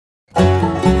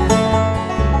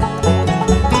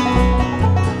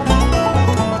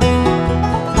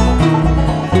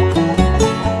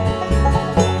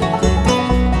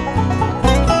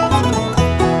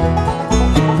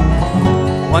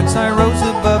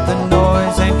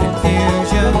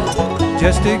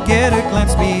just to get a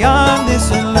glimpse beyond this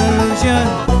illusion.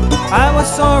 I was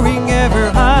soaring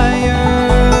ever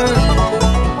higher,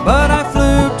 but I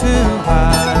flew too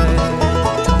high.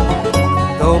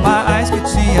 Though my eyes could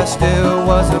see, I still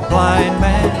was a blind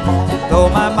man. Though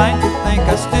my mind could think,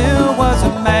 I still was a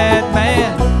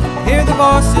madman. Hear the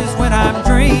voices when I'm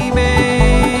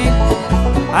dreaming,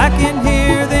 I can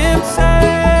hear them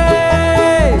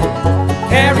say,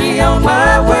 carry on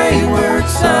my wayward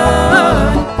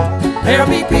son, there'll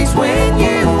be peace when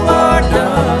you are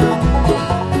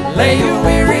done. Lay your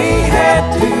weary head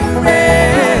to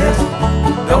rest,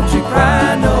 don't you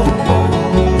cry no more.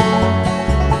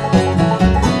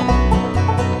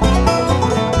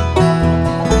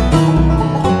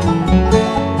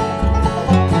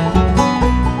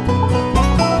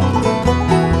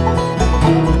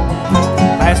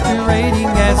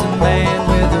 Masquerading as a man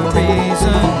with a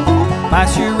reason, my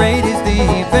charade is the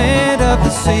event of the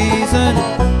season.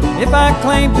 If I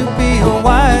claim to be a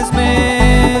wise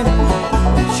man,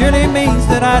 it surely means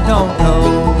that I don't know.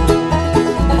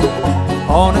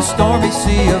 On a stormy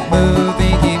sea of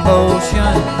moving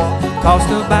emotion,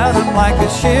 tossed about I'm like a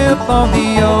ship on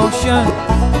the ocean,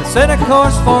 set a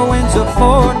course for winds of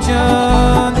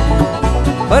fortune.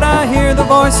 But I hear the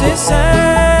voices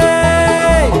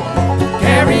say,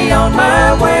 carry on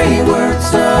my wayward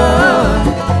son,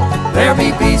 there'll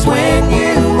be peace when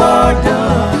you are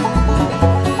done.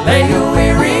 Lay your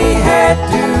weary head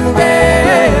to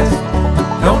rest,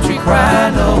 don't you cry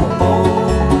no more.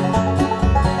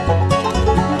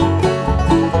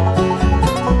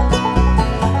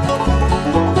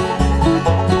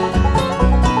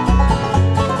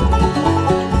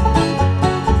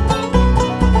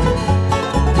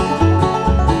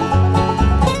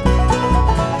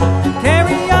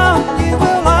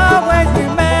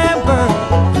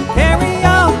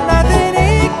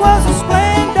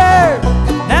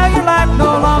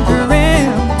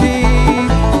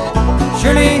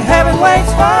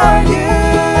 Waits for you.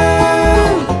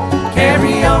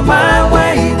 Carry on my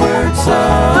wayward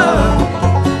son,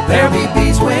 there'll be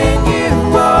peace when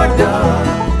you are done.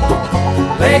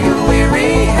 Lay your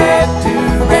weary head to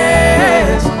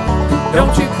rest,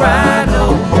 don't you cry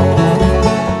no more.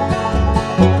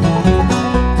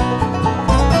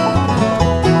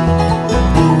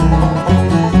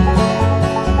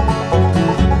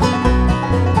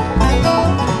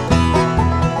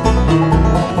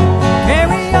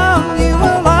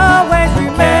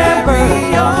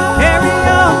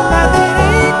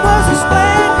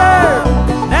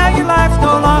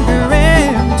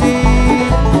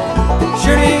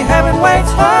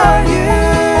 Waits for you.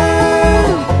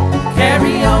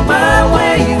 Carry on my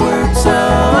wayward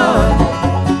son,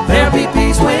 there'll be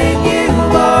peace when you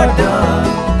are done.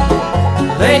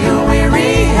 Lay your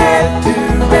weary head to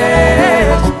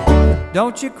rest,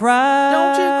 don't you cry,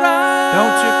 don't you cry,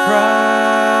 don't you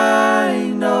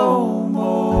cry no